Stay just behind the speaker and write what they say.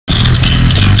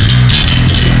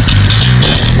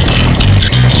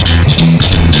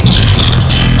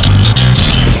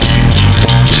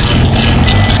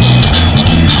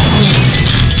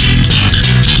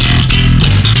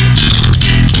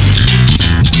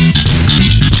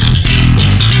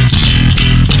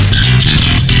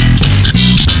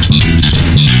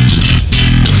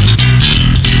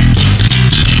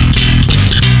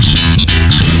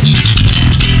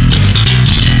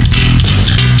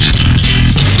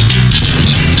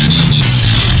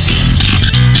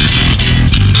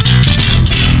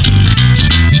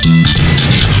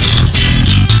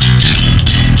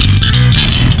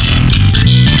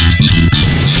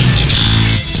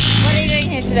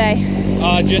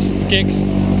just for kicks.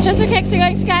 Just for kicks, you're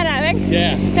going skydiving?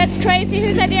 Yeah. That's crazy.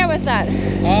 Whose idea was that?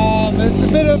 It's a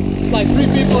bit of like 3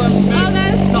 people and me,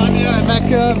 Tanya and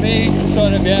Mecca, me,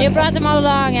 sort of, yeah. You brought them all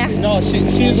along, yeah? No, she's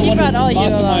the one who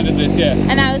masterminded this, yeah.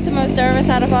 And I was the most nervous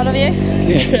out of all of you?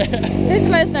 Yeah. Who's the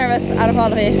most nervous out of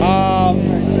all of you?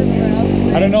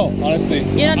 I don't know, honestly.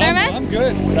 You're not nervous? I'm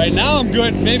good. Right now I'm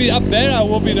good. Maybe up there I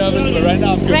will be nervous, but right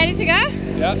now I'm good. Ready to go?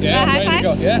 Yeah, I'm ready to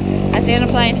go. Yeah. I see you on a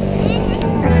plane.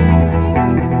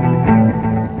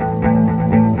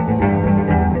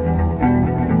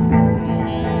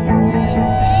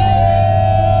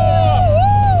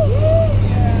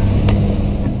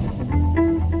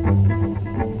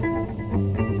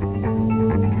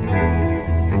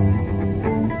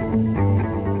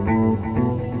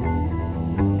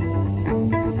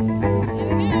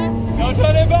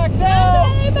 Turn it back now!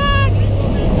 Turn it back!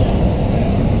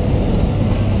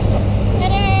 Hey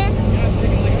there!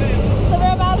 So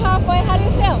we're about halfway. How do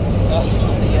you feel?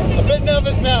 A bit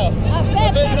nervous now. A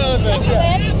bit nervous, just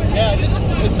yeah. a bit? Yeah,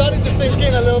 it's starting to sink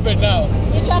in a little bit now. Do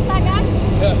you trust that guy?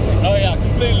 Yeah. Oh yeah,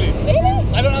 completely. Really?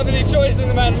 I don't have any choice in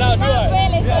the matter now, do I? Not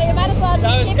really, so you might as well just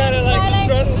now keep it's kind on of like smiling.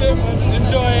 to trust him and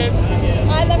enjoy it.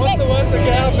 What's the worst that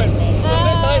can happen? From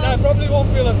this height, I probably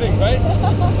won't feel a thing, right?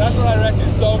 That's what I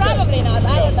reckon. So okay. Probably not,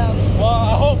 I don't know. Well,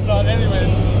 I hope not anyways.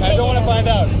 I don't want to find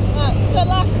out. Good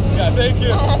luck. Yeah, thank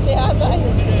you. I'll see you outside.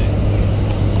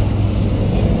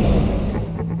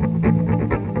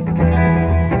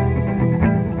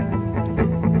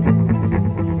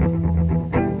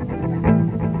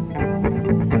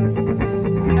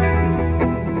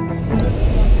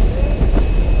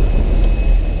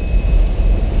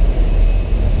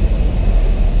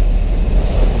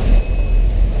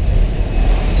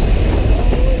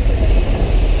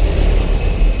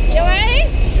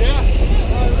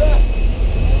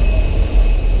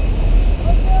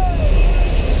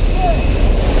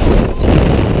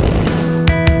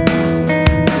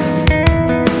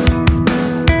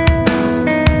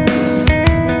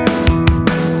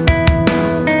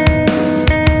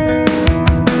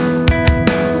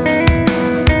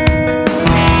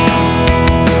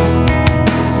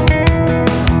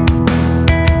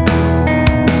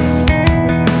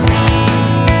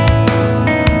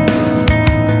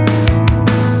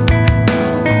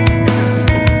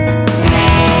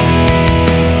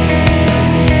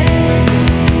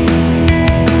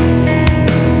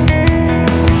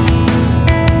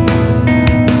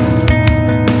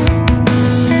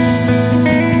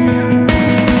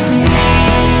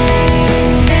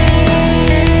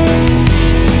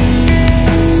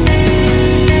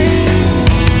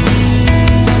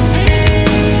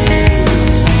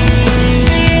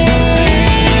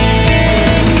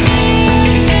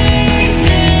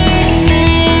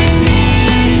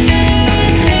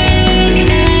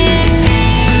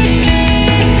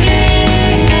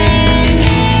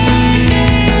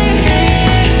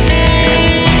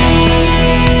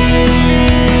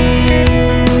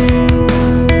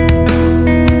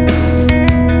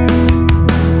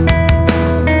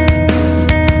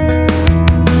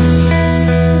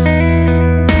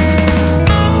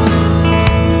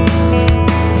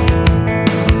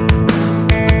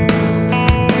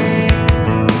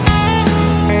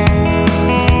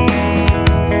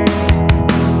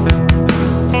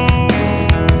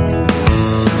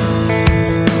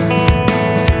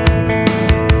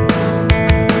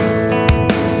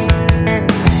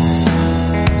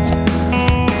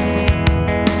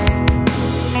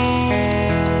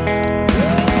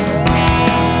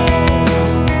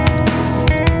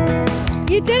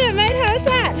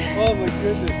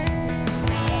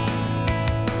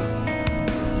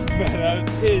 Man, that was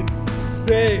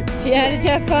insane. Yeah, did you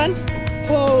have fun?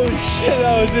 Holy shit,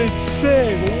 that was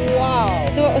insane. Wow.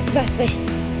 So what was the best bit?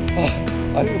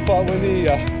 Oh, I think the part when he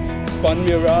spun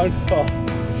me around. Oh,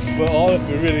 but all of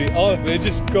it really, it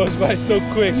just goes by so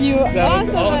quick. You that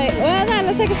awesome. Well then,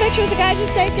 let's take a picture of the guy who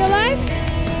just saved your life.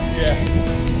 Yeah,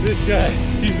 this guy,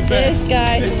 he's the best. This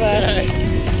guy.